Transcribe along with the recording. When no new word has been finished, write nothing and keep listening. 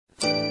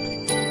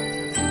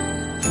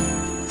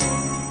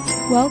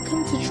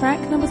Welcome to track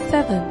number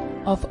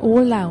 7 of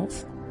All Out.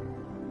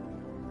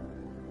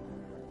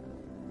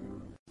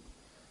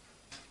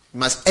 You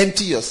must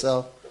empty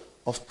yourself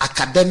of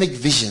academic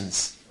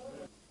visions.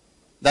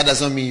 That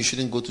doesn't mean you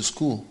shouldn't go to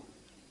school.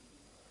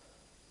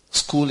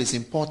 School is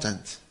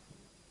important.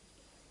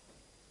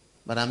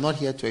 But I'm not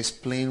here to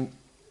explain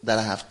that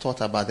I have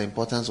thought about the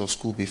importance of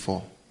school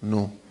before.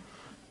 No.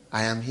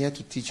 I am here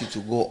to teach you to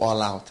go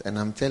all out. And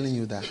I'm telling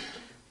you that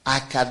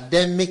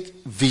academic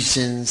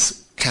visions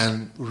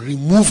can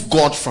remove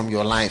God from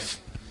your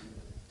life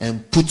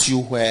and put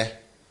you where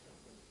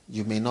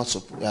you are not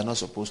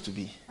supposed to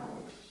be.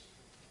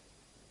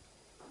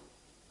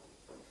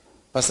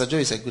 Pastor Joe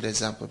is a good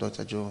example,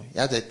 Dr. Joe. He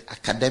had an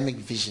academic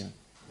vision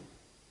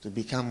to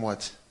become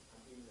what?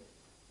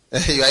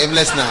 You are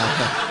aimless now.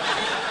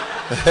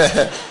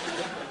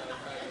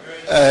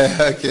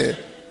 Okay.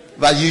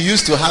 But you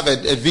used to have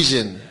a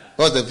vision.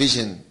 What's the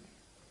vision?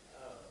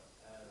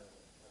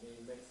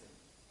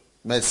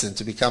 Medicine.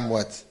 To become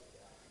what?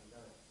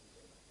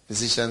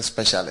 Physician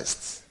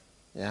specialist.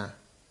 Yeah.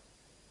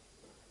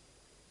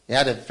 He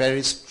had a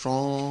very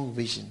strong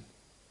vision.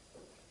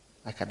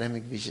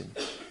 Academic vision.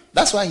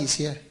 That's why he's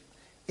here.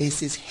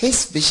 It is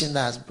his vision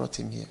that has brought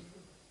him here.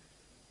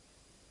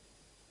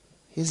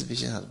 His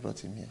vision has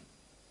brought him here.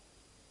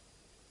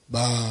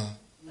 Bah.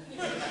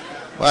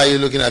 Why are you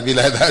looking at me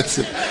like that?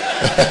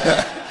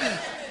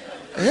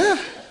 Yeah.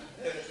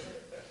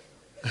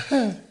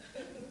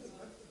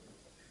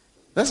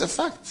 That's a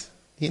fact.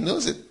 He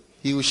knows it.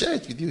 He will share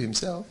it with you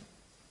himself.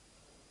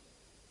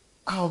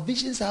 Our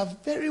visions are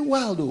very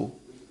wild, though.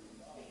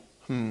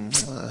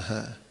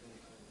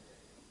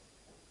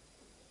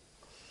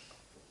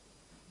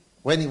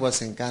 When he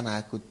was in Ghana,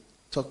 I could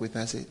talk with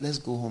him. I said, let's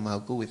go home. I'll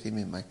go with him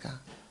in my car.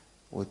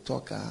 We'll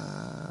talk.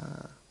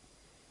 The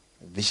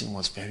vision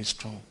was very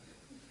strong.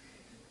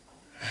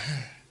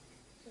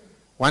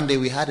 One day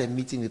we had a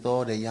meeting with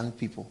all the young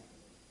people.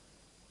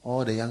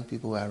 All the young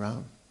people were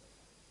around.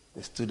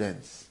 The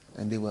students.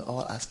 And they were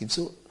all asking,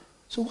 so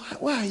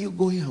why are you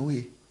going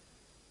away?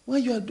 Why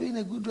you are doing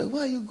a good work? Why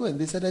are you going?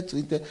 They started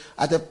to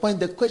at the point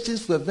the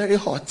questions were very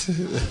hot.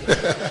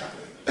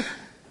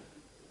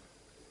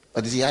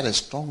 But he had a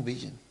strong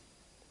vision.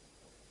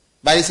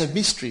 But it's a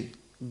mystery.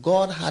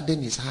 God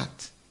hardened his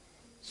heart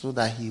so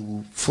that he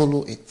will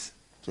follow it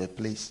to a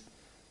place.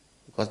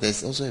 Because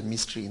there's also a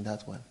mystery in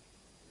that one.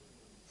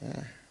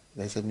 Yeah.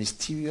 There's a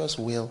mysterious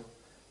will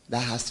that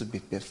has to be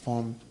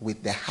performed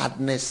with the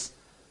hardness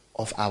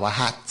of our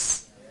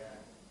hearts.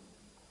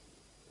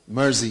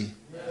 Mercy.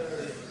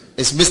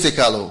 It's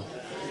mystical. Oh.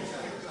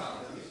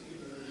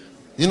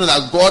 You know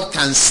that God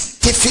can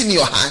stiffen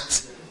your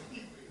heart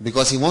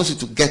because he wants you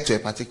to get to a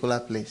particular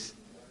place.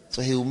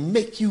 So he will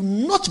make you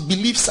not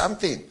believe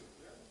something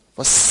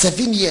for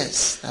 7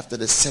 years. After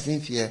the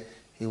 7th year,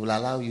 he will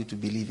allow you to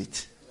believe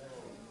it.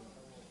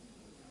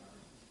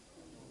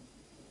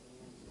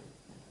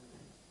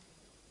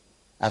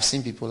 I've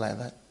seen people like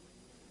that.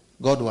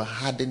 God will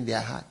harden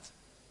their heart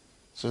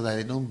so that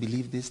they don't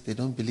believe this, they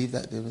don't believe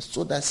that,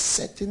 so that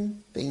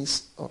certain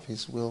things of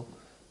his will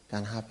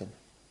can happen.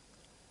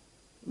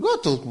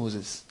 God told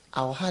Moses,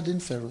 I'll harden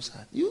Pharaoh's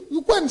heart.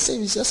 You go and say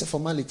it's just a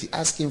formality.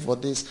 Ask him for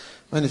this.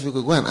 When if you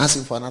could go and ask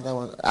him for another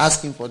one,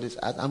 ask him for this.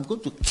 I'm going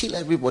to kill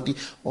everybody,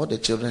 all the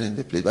children in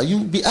the place. But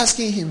you'll be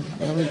asking him.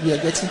 I mean, we are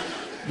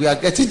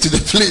getting to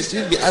the place.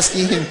 You'll be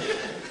asking him.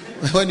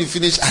 When you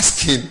finish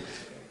asking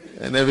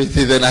and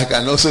everything, then I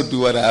can also do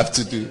what I have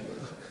to do.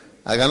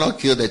 I cannot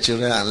kill the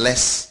children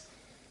unless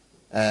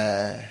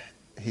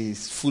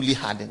he's fully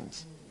hardened.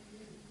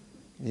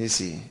 You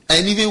see.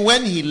 And even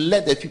when he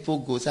let the people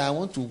go, say, I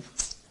want to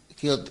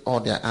kill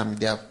all their army.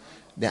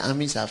 Their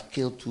armies have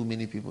killed too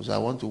many people, so I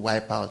want to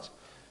wipe out.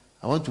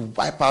 I want to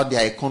wipe out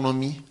their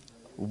economy,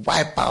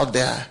 wipe out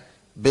their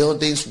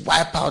buildings,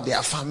 wipe out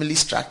their family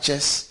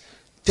structures,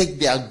 take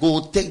their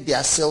gold, take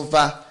their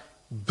silver,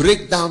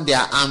 break down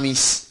their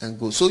armies and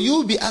go. So you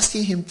will be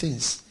asking him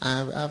things.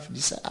 I've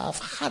decided, I've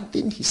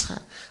hardened his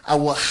heart. I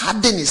will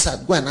harden his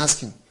heart. Go and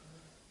ask him.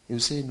 He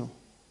will say no.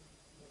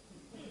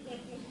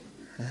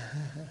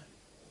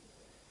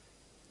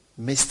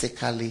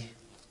 Mystically,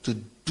 to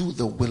do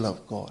the will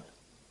of God.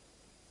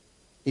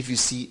 If you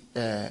see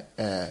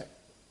the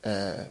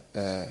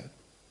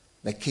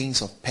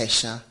kings of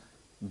Persia,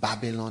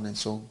 Babylon, and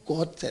so on,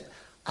 God said,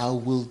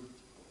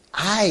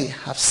 I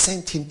have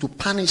sent him to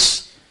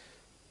punish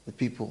the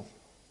people.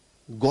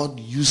 God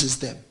uses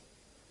them.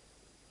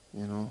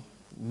 You know,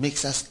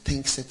 makes us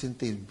think certain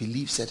things,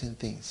 believe certain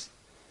things.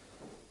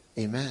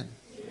 Amen.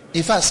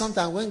 In fact,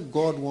 sometimes when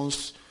God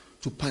wants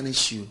to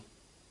punish you,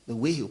 the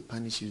way he will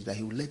punish you is that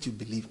he will let you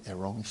believe a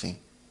wrong thing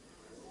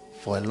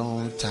for a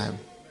long time.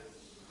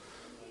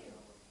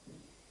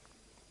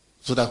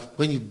 So that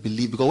when you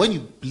believe, because when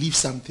you believe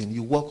something,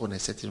 you walk on a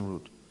certain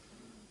road.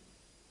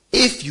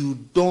 If you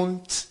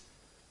don't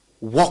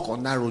walk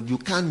on that road, you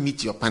can't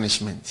meet your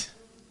punishment.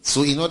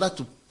 So in order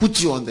to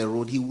put you on the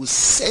road, he will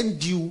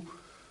send you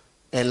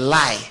a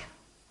lie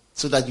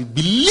so that you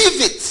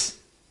believe it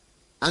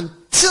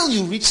until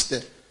you reach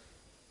the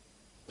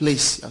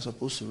place you are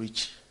supposed to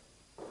reach.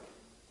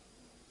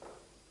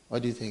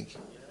 What do you think?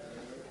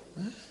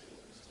 Huh?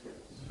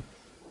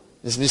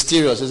 It's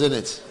mysterious, isn't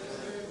it?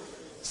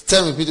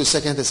 Turn with me to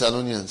 2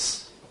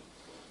 Thessalonians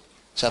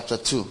chapter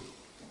 2.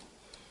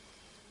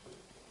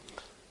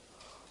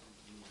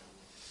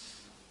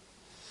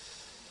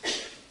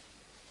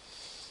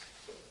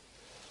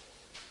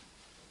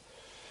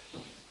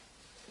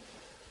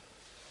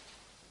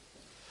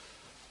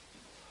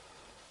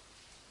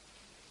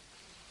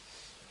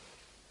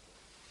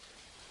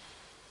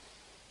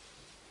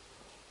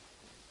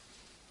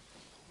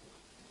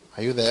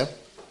 Are you there?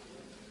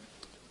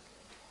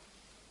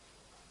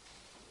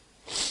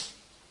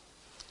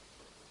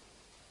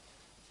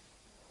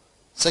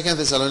 Second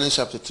Thessalonians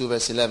chapter 2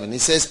 verse 11. It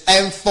says,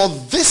 and for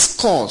this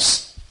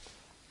cause,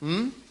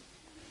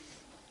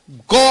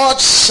 God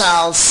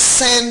shall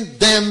send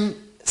them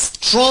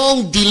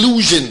strong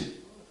delusion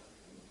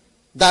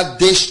that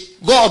they,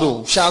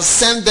 God shall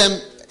send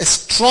them a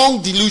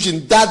strong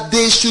delusion that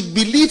they should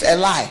believe a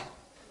lie.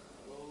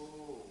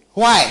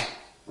 Why?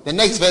 The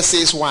next verse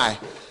says why?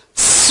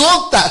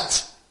 So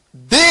that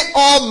they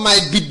all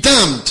might be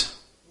damned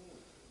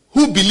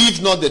who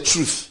believe not the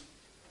truth,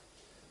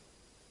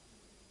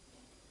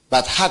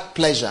 but had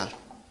pleasure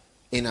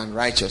in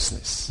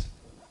unrighteousness.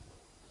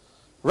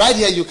 Right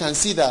here you can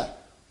see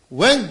that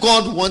when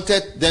God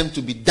wanted them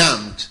to be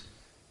damned,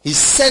 he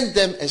sent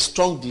them a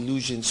strong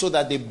delusion so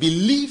that they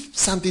believe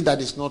something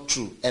that is not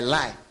true, a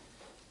lie.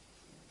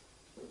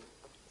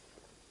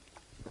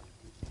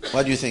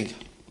 What do you think?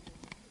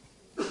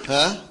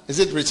 Huh? Is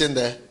it written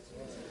there?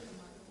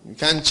 You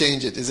can't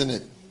change it, isn't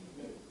it?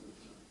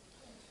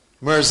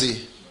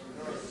 Mercy.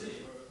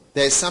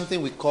 There is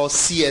something we call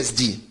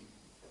CSD.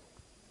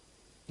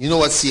 You know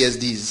what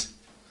CSD is?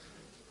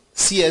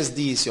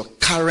 CSD is your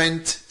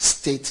current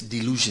state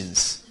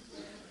delusions.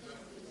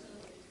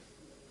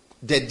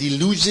 The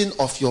delusion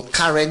of your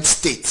current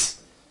state.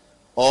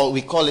 Or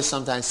we call it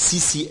sometimes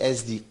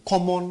CCSD,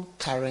 common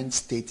current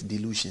state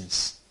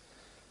delusions.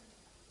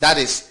 That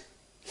is,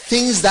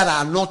 things that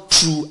are not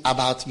true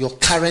about your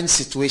current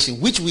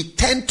situation, which we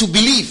tend to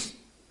believe.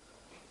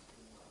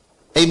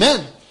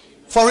 Amen.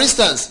 For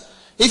instance,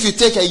 if you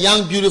take a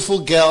young, beautiful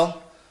girl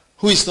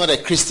who is not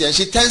a Christian,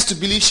 she tends to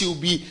believe she will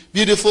be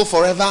beautiful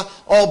forever.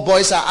 All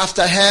boys are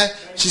after her.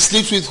 She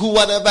sleeps with who,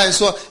 whatever, and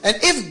so on. And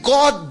if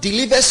God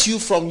delivers you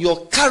from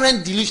your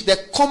current delusion,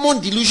 the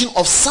common delusion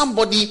of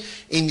somebody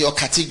in your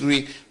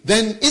category,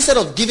 then instead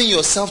of giving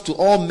yourself to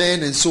all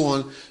men and so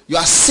on, you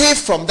are saved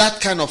from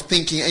that kind of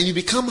thinking and you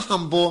become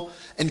humble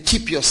and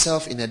keep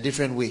yourself in a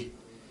different way.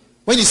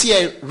 When you see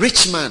a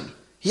rich man,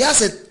 he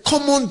has a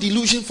common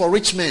delusion for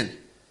rich men.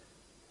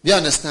 Do you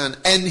understand?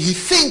 And he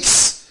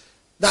thinks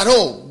that,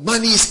 oh,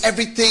 money is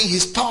everything,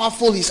 he's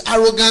powerful, he's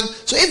arrogant.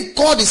 So if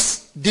God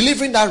is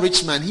delivering that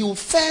rich man, he will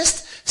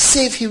first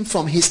save him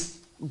from his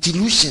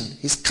delusion,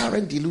 his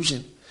current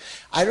delusion.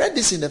 I read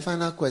this in the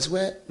final quest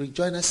where Rick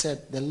Joyner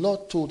said the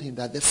Lord told him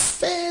that the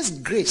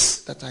first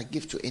grace that I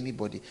give to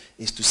anybody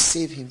is to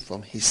save him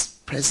from his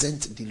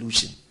present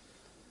delusion.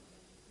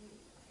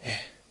 Yeah.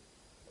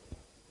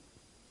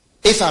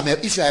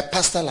 If you are a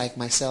pastor like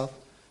myself,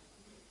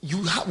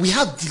 we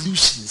have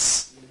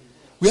delusions.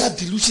 We have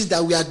delusions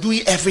that we are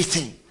doing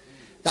everything,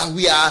 that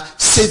we are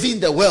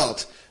saving the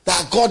world,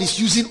 that God is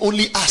using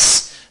only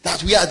us,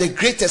 that we are the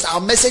greatest,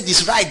 our message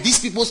is right, these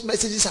people's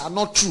messages are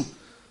not true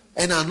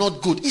and are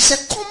not good. It's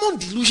a common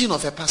delusion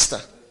of a pastor.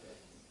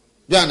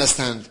 Do you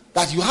understand?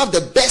 That you have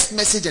the best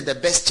message and the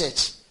best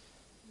church.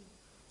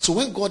 So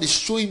when God is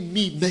showing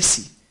me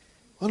mercy,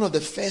 one of the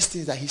first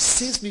things that he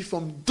saves me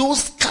from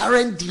those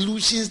current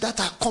delusions that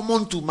are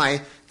common to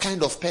my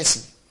kind of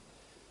person.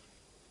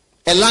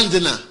 A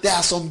Londoner, there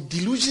are some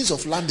delusions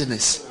of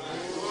Londoners.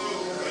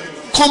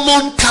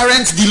 Common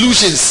current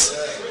delusions.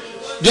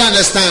 Do you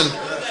understand?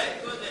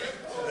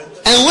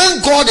 And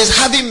when God is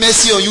having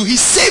mercy on you, he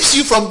saves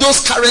you from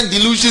those current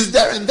delusions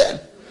there and then.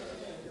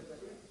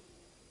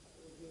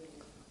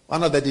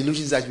 One of the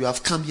delusions that you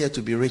have come here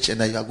to be rich and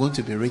that you are going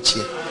to be rich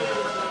here.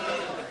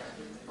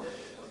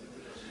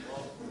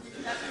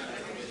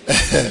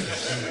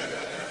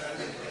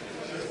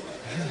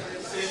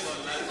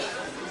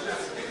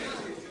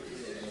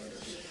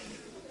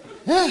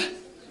 Yeah.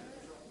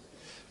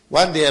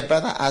 One day a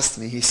brother asked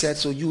me, he said,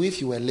 so you,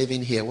 if you were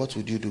living here, what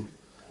would you do?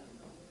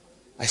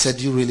 I said,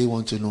 do you really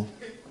want to know?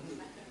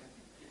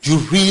 Do you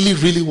really,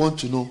 really want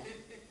to know?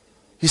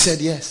 He said,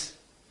 yes.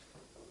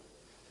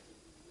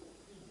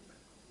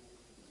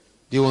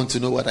 Do you want to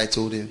know what I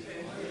told him?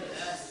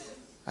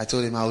 I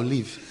told him I will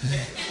leave.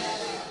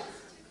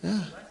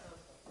 Yeah.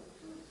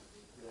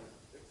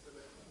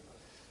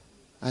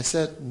 I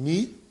said,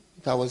 me,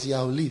 if I was here,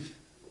 I would leave.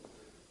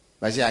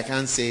 But I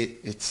can't say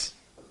it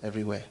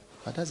everywhere.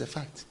 But that's a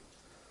fact.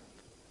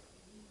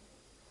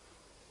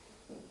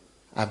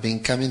 I've been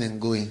coming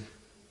and going.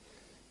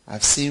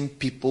 I've seen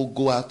people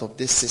go out of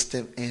this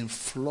system and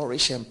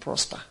flourish and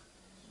prosper.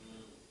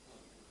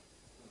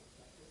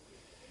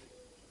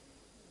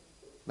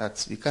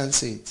 But you can't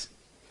say it.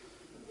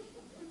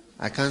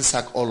 I can't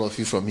sack all of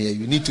you from here.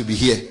 You need to be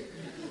here.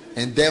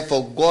 And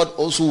therefore God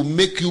also will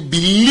make you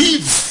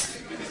believe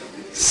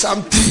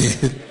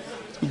something.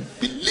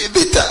 Believe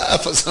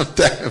it for some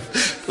time,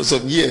 for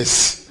some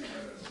years.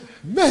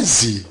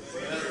 Mercy.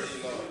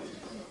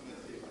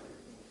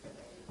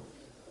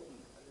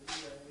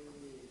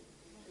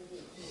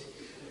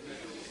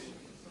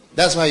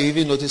 That's why you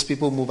even notice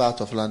people move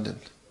out of London.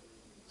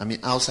 I mean,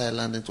 outside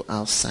London to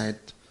outside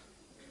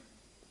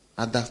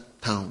other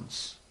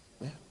towns.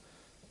 Yeah.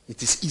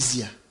 It is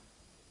easier.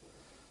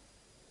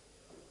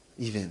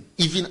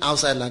 Even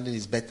outside London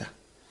is better.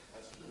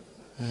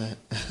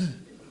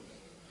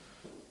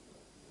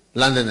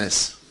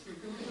 Londoners.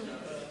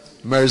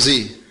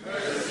 Mercy.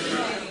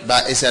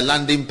 But it's a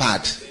landing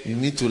pad. You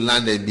need to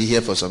land and be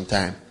here for some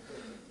time.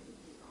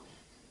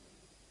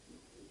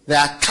 There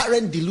are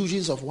current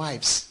delusions of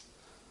wives.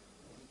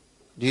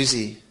 Do you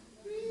see?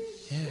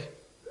 Yeah.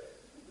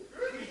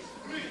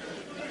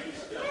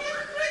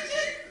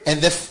 And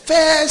the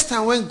first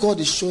time when God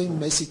is showing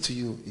mercy to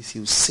you is He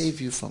will save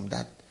you from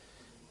that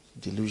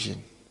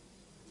delusion,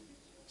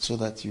 so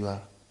that you are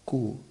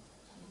cool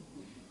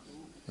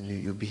and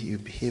you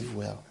behave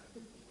well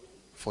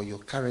for your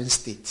current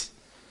state.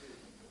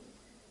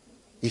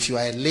 If you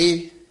are a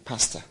lay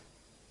pastor,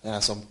 there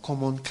are some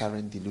common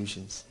current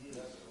delusions.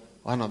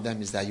 One of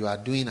them is that you are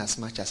doing as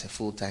much as a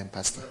full-time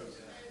pastor.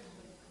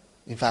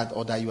 In fact,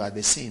 or that you are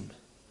the same.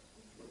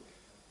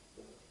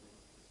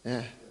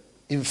 Yeah.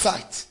 In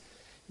fact,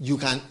 you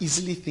can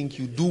easily think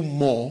you do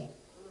more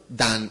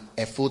than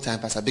a full-time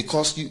pastor,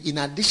 because you, in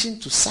addition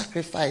to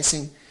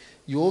sacrificing,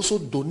 you're also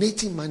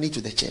donating money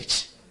to the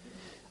church.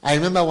 I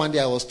remember one day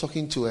I was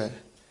talking to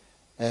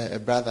a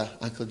brother,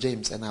 Uncle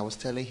James, and I was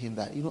telling him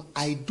that,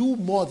 I do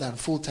more than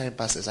full-time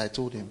pastors. I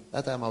told him.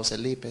 That time I was a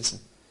lay person.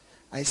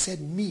 I said,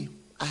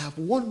 I have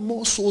won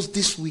more souls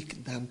this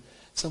week than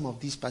some of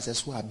these pastors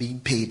who are being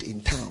paid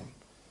in town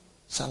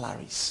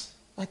salaries.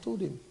 I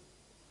told him.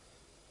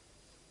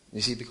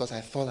 You see, because I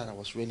thought that I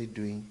was really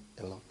doing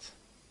a lot.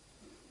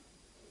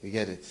 You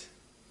get it?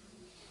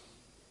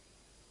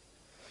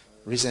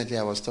 Recently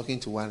I was talking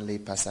to one lay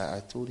pastor.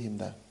 I told him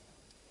that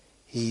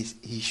he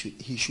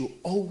should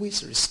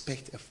always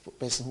respect a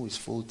person who is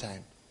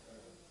full-time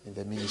in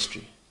the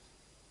ministry.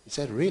 He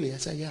said, really? I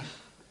said, yeah.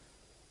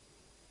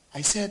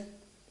 I said,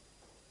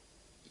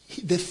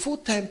 the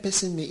full-time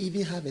person may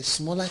even have a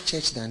smaller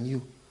church than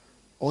you,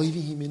 or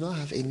even he may not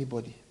have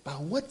anybody.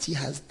 But what he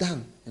has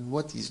done and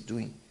what he's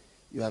doing,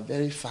 you are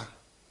very far.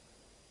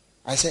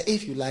 I said,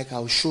 if you like,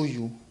 I'll show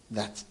you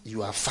that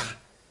you are far.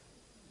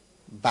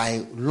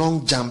 By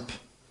long jump,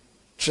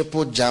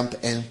 triple jump,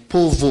 and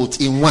pole vault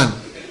in one.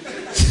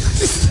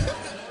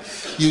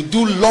 You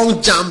do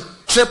long jump,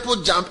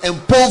 triple jump, and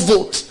pole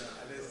vault.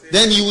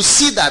 Then you will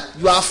see that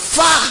you are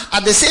far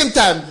at the same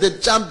time. The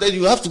jump, then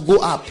you have to go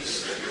up.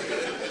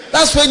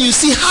 That's when you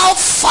see how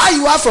far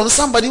you are from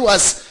somebody who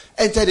has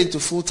entered into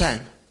full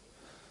time.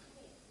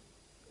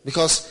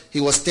 Because he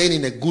was staying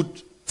in a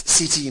good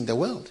city in the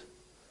world.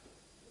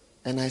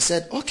 And I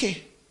said,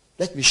 okay,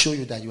 let me show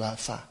you that you are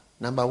far.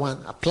 Number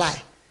one,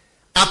 apply.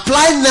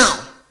 Apply now.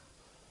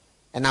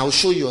 And I will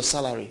show you your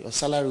salary. Your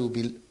salary will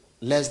be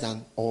less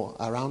than or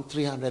around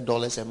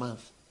 $300 a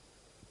month.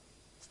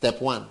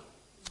 Step one.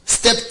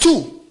 Step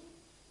two.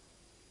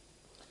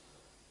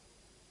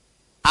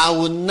 I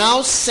will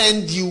now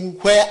send you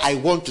where I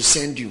want to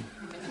send you.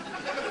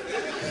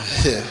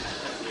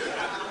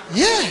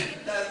 Yeah.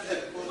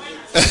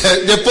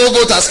 The pole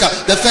vault has come.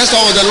 The first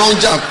one was the long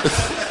jump.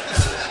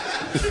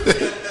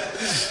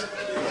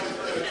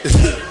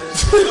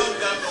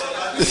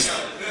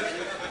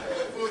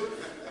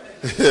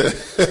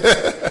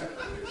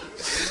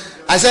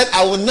 I said,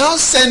 I will now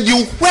send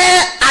you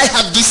where I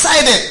have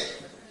decided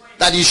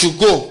that you should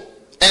go.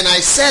 And I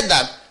said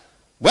that,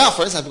 well,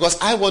 for instance, because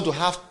I want to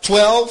have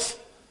 12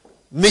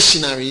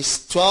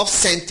 missionaries, 12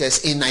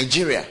 centers in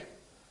Nigeria.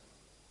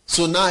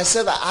 So now I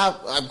said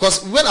that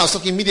because when I was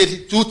talking,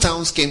 immediately 2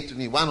 towns came to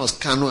me. One was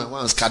Kano and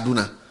one was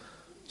Kaduna.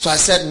 So I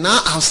said,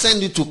 now I'll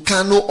send you to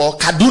Kano or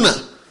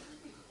Kaduna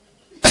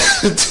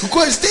to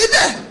go and stay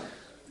there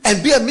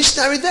and be a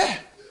missionary there.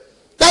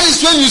 That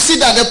is when you see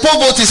that the pole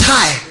vault is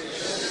high.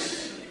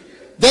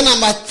 Then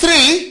number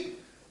 3,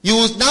 you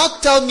will now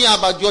tell me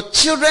about your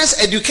children's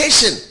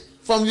education.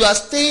 From you are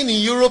staying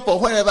in Europe or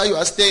wherever you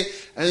are staying,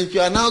 and if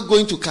you are now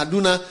going to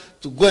Kaduna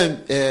to go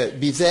and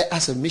be there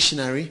as a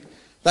missionary,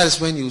 that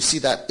is when you see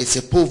that it's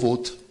a pole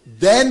vault.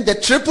 Then the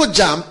triple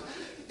jump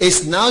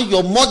is now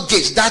your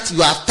mortgage that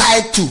you are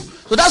tied to.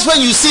 So that's when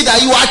you see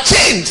that you are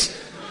changed.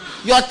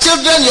 Your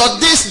children, your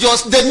this,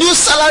 the new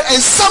salary,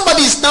 and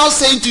somebody is now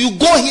saying to you,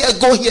 go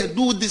here,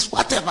 do this,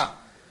 whatever.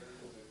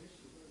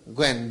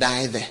 Go and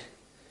die there.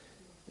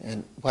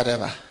 And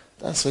whatever.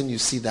 That's when you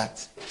see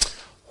that.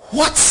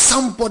 What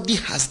somebody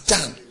has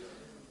done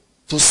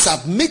to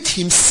submit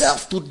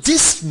himself to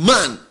this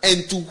man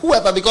and to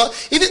whoever,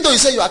 because even though you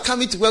say you are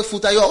coming to work full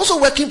time, you are also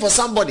working for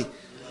somebody.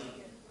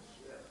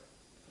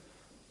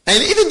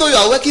 And even though you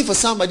are working for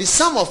somebody,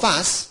 some of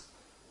us,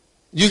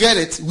 you get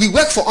it, we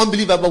work for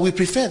unbelievers, but we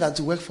prefer that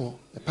to work for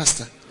a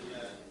pastor.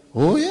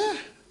 Oh yeah.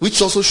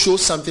 Which also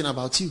shows something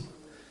about you.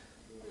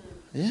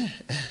 Yeah.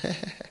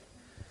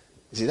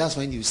 You see, that's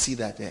when you see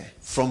that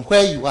from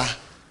where you are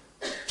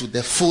to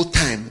the full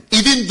time,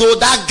 even though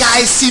that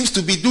guy seems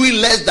to be doing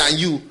less than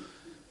you,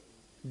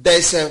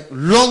 there's a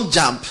long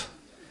jump,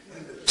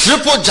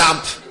 triple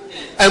jump,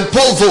 and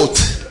pole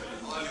vault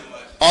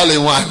all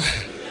in one.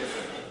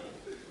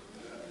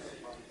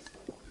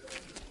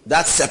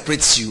 That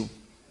separates you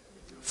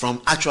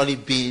from actually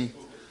being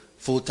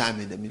full-time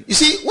in the ministry. You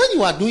see, when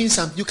you are doing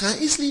something, you can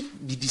easily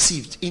be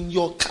deceived in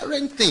your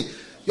current thing.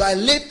 You are a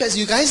lay person,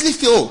 you can easily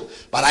feel, oh,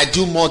 but I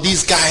do more.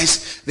 These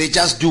guys, they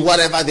just do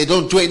whatever. They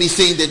don't do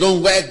anything. They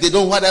don't work. They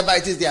don't whatever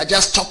it is. They are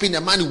just chopping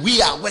the money.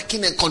 We are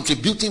working and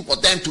contributing for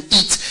them to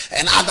eat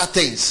and other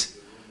things.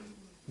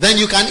 Then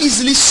you can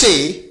easily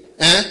say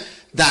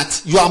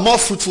that you are more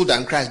fruitful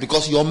than Christ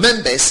because your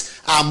members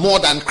are more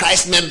than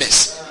Christ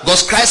members.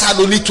 Because Christ had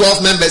only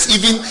 12 members.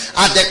 Even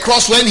at the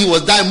cross when he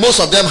was dying, most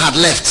of them had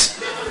left.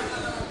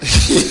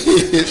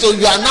 So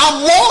you are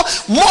now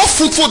more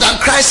fruitful than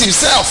Christ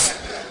himself.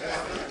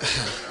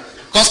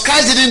 Because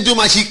Christ didn't do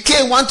much. He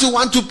came want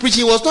to preach.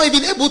 He was not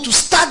even able to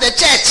start the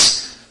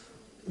church.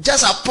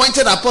 Just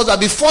appointed apostles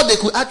before they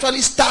could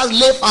actually start,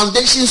 lay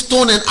foundation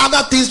stone and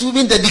other things to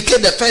even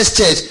dedicate the first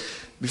church.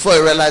 Before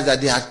he realized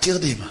that they had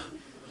killed him.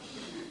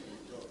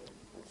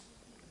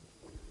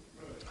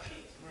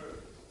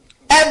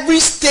 Every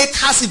state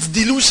has its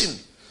delusion.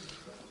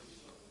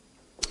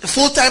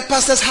 Full-time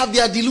pastors have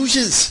their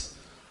delusions.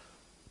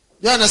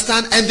 You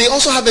understand? And they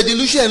also have a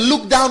delusion and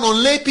look down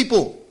on lay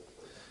people.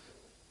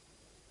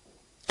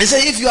 And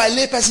say, if you are a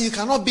lay person, you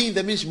cannot be in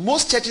the ministry.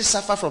 Most churches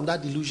suffer from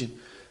that delusion.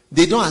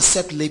 They don't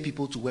accept lay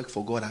people to work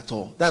for God at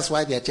all. That's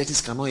why their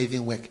churches cannot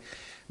even work.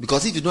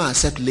 Because if you don't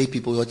accept lay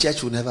people, your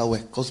church will never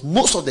work. Because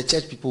most of the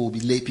church people will be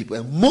lay people.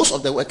 And most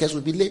of the workers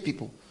will be lay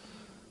people.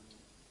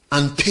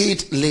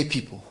 Unpaid lay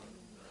people.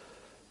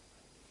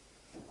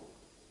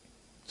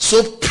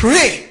 So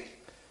pray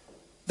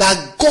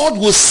that God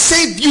will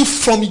save you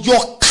from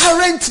your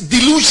current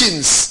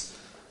delusions.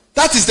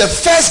 That is the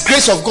first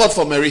grace of God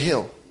for Mary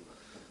Hill.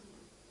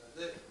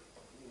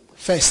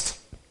 First.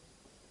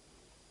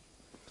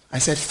 I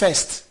said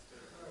first.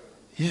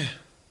 Yeah.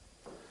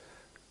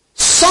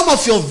 Some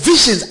of your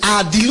visions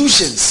are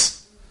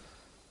delusions.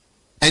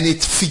 And it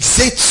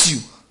fixates you.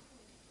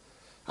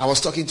 I was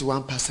talking to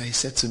one pastor. He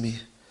said to me,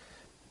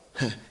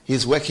 he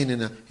was working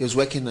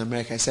in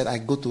America. I said, I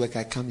go to work,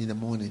 I come in the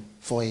morning,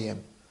 4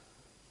 a.m.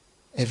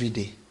 every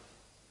day.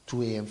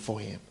 2 a.m.,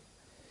 4 a.m.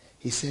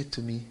 He said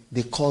to me,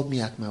 they called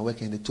me at my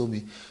work and they told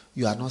me,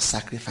 you are not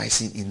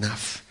sacrificing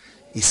enough.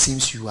 It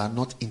seems you are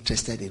not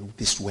interested in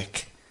this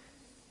work.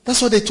 That's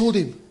what they told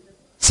him.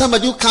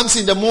 Somebody who comes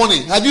in the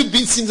morning. Have you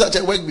been seen such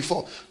a work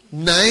before?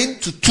 9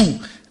 to 2,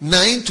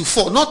 9 to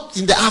 4. Not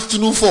in the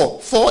afternoon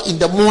 4 in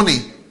the morning.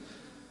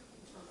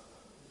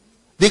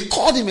 They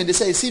called him and they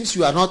said, it seems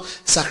you are not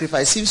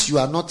sacrificing. It seems you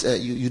are not,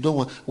 you don't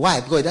want.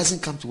 Why? Because he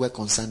doesn't come to work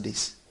on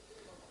Sundays.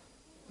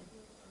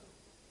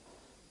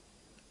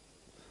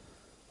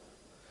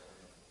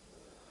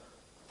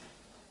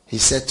 He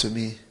said to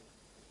me,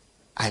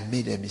 I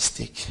made a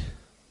mistake.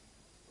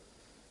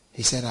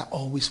 He said, I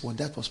always wanted,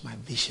 that was my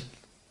vision.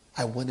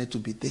 I wanted to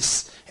be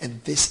this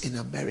and this in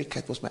America.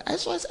 It was my,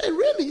 so I said,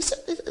 really? He said,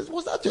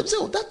 was that your? He said,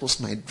 oh, that was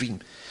my dream.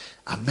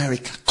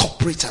 America,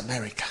 corporate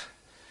America.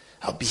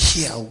 I'll be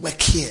here, I'll work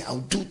here, I'll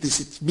do this.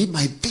 It's me,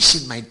 my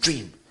vision, my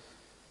dream.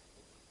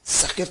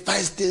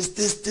 Sacrifice this,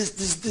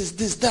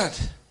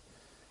 that.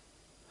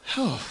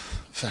 Oh,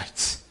 in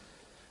fact,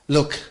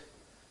 look,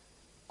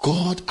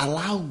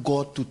 allow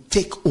God to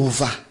take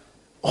over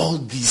all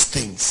these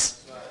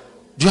things.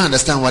 Do you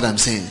understand what I'm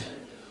saying?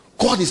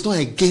 God is not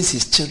against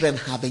his children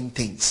having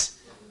things.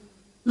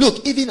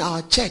 Look, even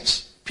our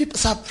church, people,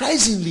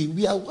 surprisingly,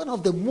 we are one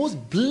of the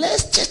most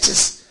blessed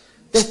churches.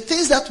 The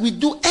things that we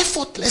do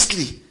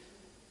effortlessly.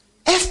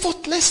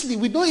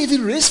 We don't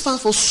even raise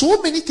funds for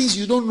so many things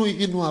you don't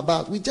even know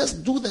about. We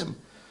just do them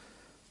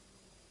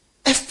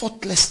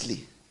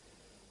effortlessly.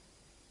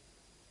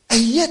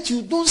 And yet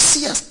you don't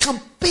see us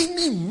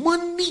campaigning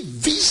money,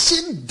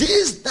 vision,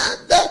 this,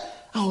 that.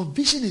 Our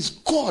vision is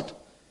God.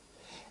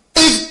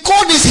 If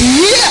God is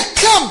here,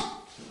 come.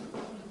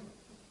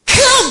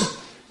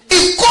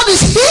 If God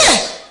is here,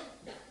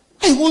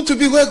 I want to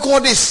be where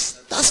God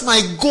is. That's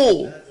my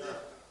goal.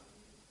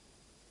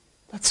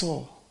 That's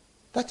all.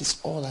 That is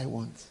all I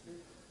want.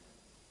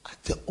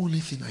 The only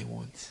thing I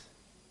want.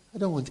 I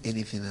don't want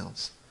anything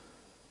else.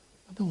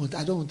 I don't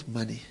want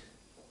money.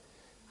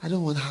 I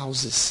don't want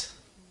houses.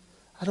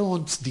 I don't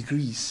want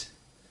degrees.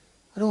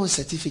 I don't want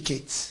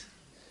certificates.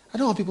 I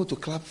don't want people to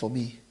clap for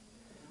me.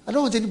 I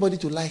don't want anybody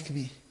to like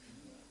me.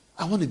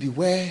 I want to be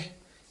where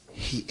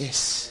he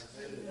is.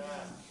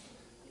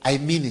 I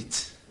mean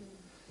it.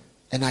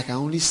 And I can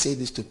only say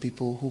this to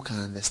people who can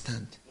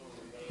understand.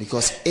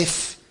 Because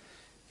if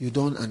you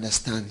don't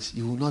understand,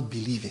 you will not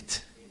believe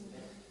it.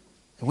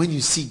 And when you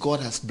see God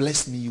has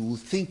blessed me, you will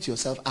think to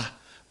yourself,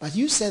 but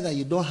you said that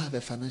you don't have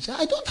a financial.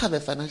 I don't have a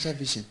financial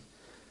vision.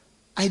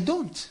 I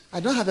don't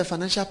have a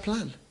financial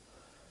plan.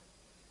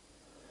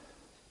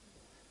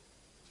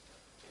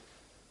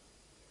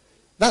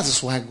 That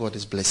is why God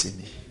is blessing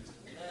me.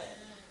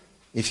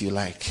 if you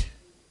like.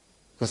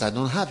 Because I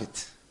don't have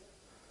it.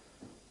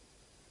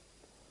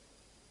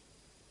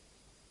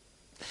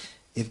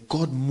 If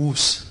God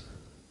moves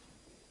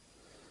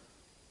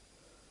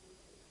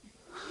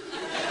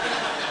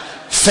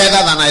further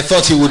than I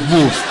thought he would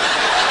move,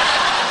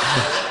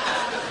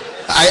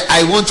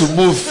 I want to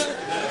move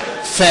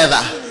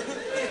further.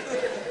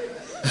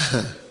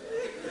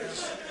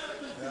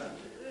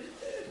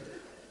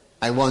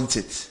 I want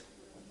it.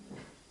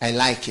 I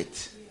like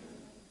it.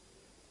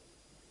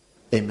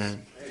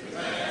 Amen.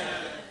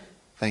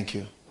 Thank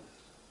you.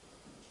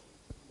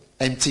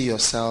 Empty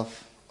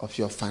yourself of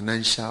your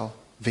financial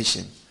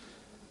vision.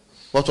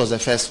 What was the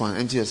first one?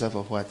 Empty yourself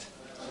of what?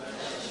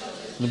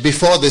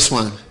 Before this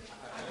one.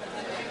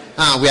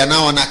 We are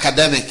now on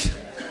academic.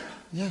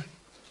 Yeah.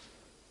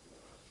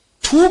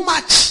 Too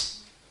much.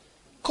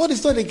 God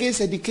is not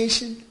against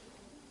education.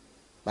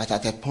 But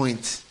at a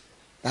point,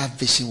 that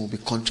vision will be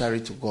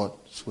contrary to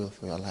God's will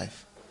for your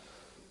life.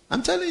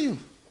 I'm telling you.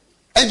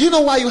 And do you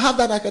know why you have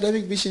that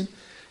academic vision?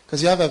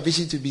 Because you have a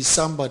vision to be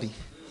somebody.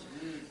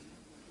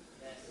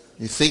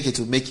 You think it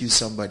will make you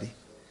somebody.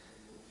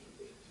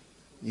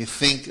 You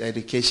think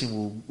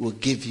education will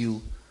give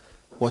you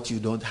what you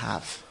don't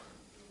have.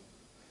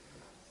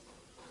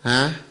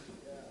 Huh?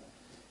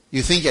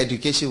 You think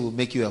education will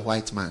make you a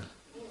white man.